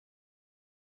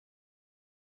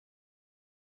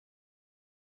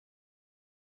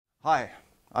Hi,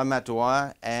 I'm Matt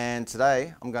Dwyer, and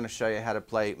today I'm going to show you how to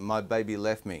play My Baby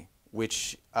Left Me,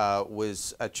 which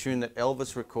was a tune that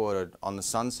Elvis recorded on the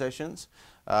Sun sessions.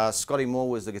 Scotty Moore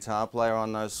was the guitar player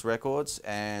on those records,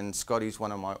 and Scotty's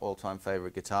one of my all-time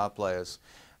favorite guitar players.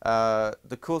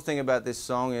 The cool thing about this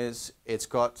song is it's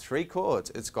got three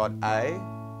chords. It's got A,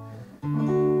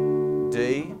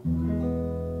 D,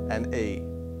 and E.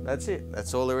 That's it.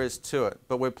 That's all there is to it.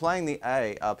 But we're playing the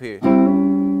A up here.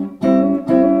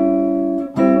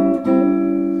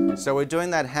 So we're doing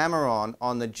that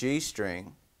hammer-on the G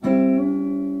string from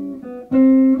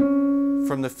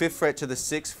the 5th fret to the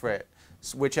 6th fret,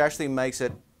 which actually makes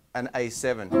it an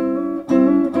A7.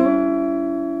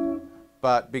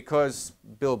 But because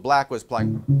Bill Black was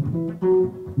playing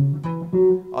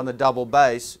on the double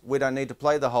bass, we don't need to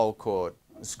play the whole chord.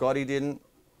 Scotty didn't.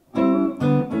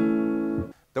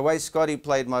 The way Scotty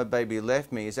played My Baby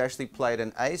Left Me is actually played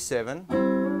an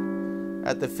A7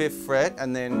 at the 5th fret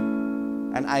and then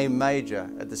an A major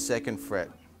at the 2nd fret.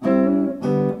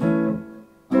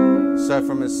 So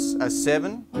from a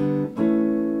 7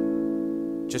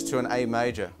 just to an A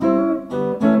major.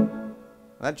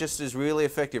 That just is really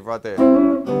effective right there.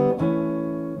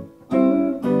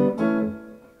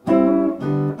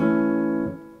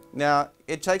 Now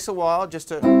it takes a while just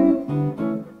to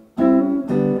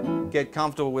get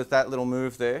comfortable with that little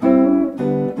move there.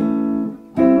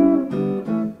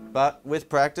 But with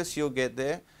practice you'll get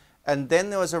there. And then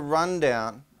there was a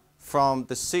rundown from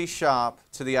the C sharp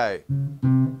to the A,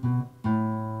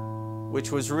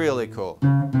 which was really cool.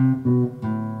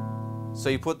 So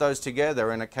you put those together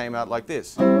and it came out like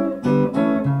this.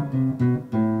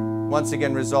 Once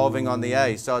again resolving on the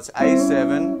A. So it's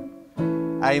A7,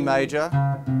 A major,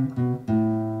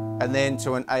 and then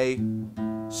to an A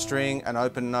string, an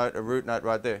open note, a root note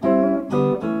right there.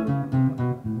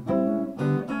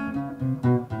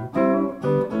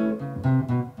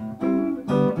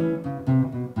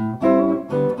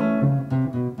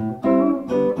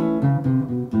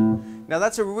 Now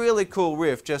that's a really cool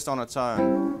riff just on its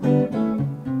own.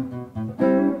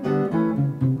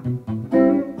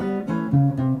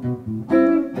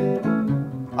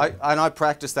 I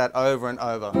practice that over and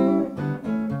over.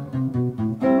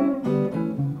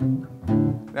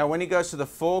 Now when he goes to the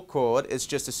 4 chord, it's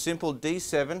just a simple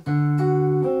D7.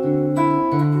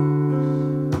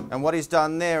 And what he's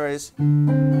done there is,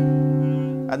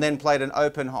 and then played an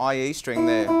open high E string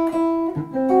there.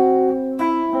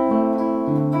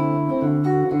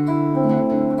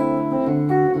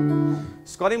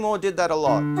 Scotty Moore did that a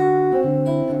lot.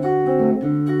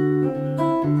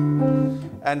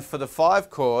 And for the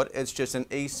 5 chord, it's just an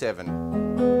E7.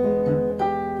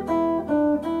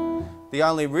 The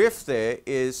only riff there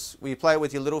is, when you play it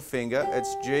with your little finger,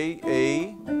 it's G,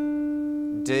 E,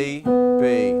 D,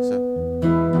 B. So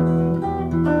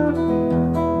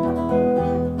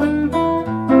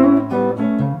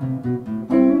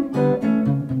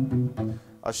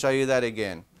I'll show you that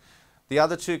again. The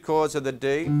other 2 chords are the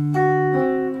D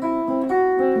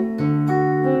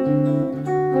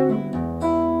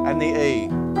and the E.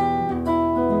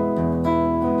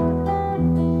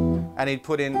 And he'd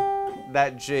put in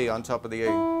that G on top of the E.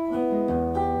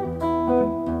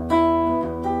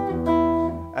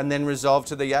 And then resolve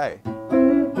to the A.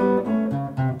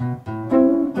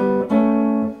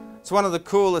 It's one of the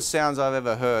coolest sounds I've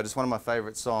ever heard. It's one of my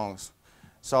favorite songs.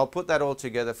 So I'll put that all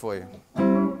together for you.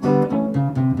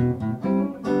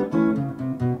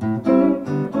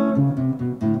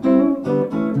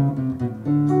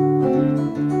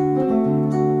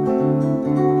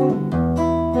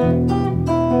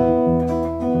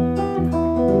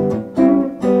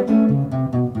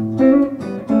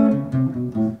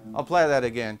 I'll play that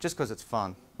again, just because it's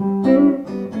fun.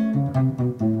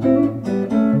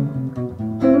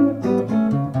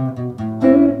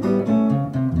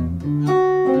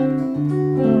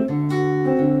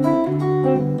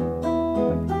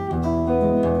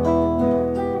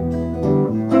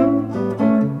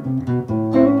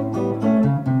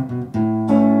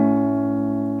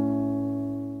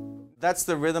 That's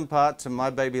the rhythm part to My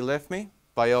Baby Left Me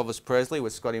by Elvis Presley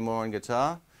with Scotty Moore on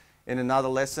guitar. In another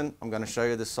lesson, I'm going to show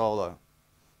you the solo.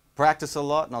 Practice a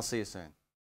lot and I'll see you soon.